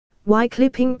Why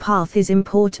clipping path is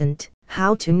important,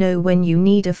 how to know when you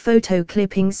need a photo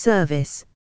clipping service.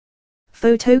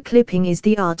 Photo clipping is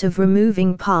the art of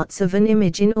removing parts of an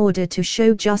image in order to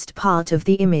show just part of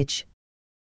the image.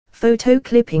 Photo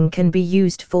clipping can be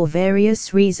used for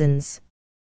various reasons.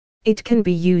 It can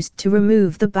be used to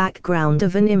remove the background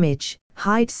of an image,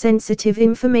 hide sensitive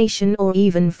information, or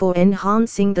even for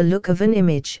enhancing the look of an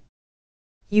image.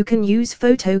 You can use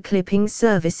photo clipping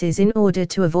services in order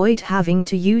to avoid having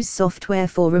to use software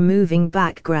for removing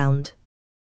background.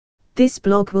 This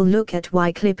blog will look at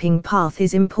why clipping path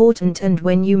is important and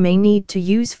when you may need to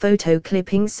use photo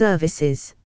clipping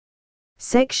services.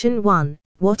 Section 1.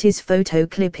 What is photo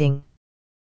clipping?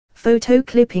 Photo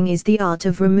clipping is the art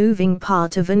of removing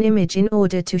part of an image in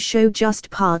order to show just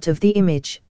part of the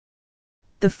image.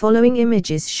 The following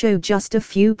images show just a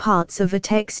few parts of a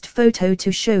text photo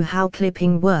to show how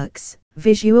clipping works.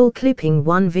 Visual clipping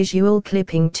 1, visual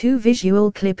clipping 2,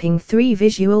 visual clipping 3,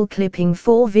 visual clipping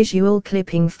 4, visual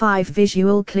clipping 5,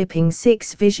 visual clipping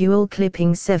 6, visual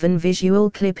clipping 7,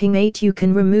 visual clipping 8. You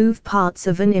can remove parts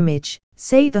of an image,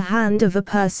 say the hand of a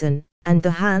person, and the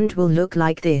hand will look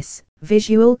like this.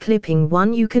 Visual clipping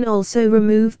 1. You can also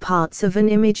remove parts of an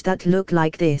image that look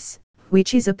like this,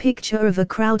 which is a picture of a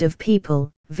crowd of people.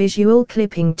 Visual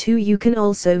clipping 2. You can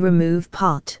also remove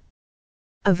part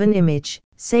of an image,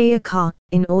 say a car,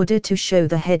 in order to show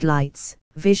the headlights.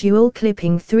 Visual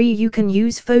clipping 3. You can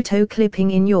use photo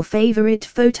clipping in your favorite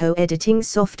photo editing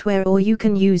software, or you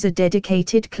can use a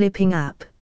dedicated clipping app.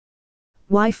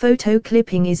 Why photo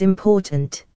clipping is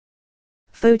important.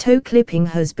 Photo clipping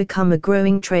has become a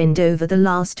growing trend over the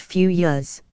last few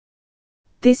years.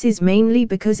 This is mainly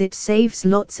because it saves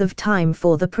lots of time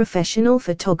for the professional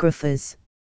photographers.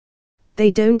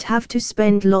 They don't have to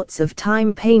spend lots of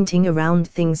time painting around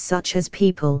things such as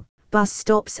people, bus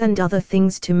stops and other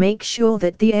things to make sure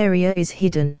that the area is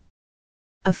hidden.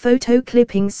 A photo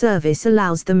clipping service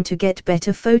allows them to get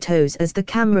better photos as the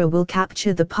camera will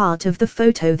capture the part of the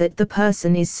photo that the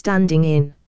person is standing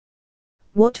in.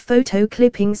 What photo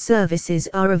clipping services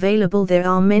are available? There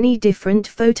are many different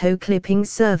photo clipping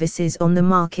services on the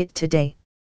market today.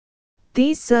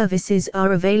 These services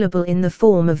are available in the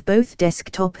form of both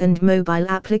desktop and mobile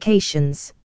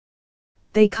applications.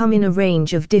 They come in a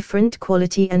range of different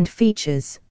quality and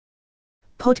features.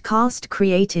 Podcast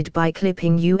created by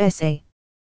Clipping USA.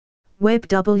 Web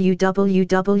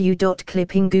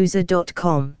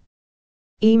www.clippingusa.com.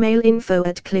 Email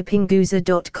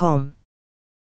info@clippingusa.com.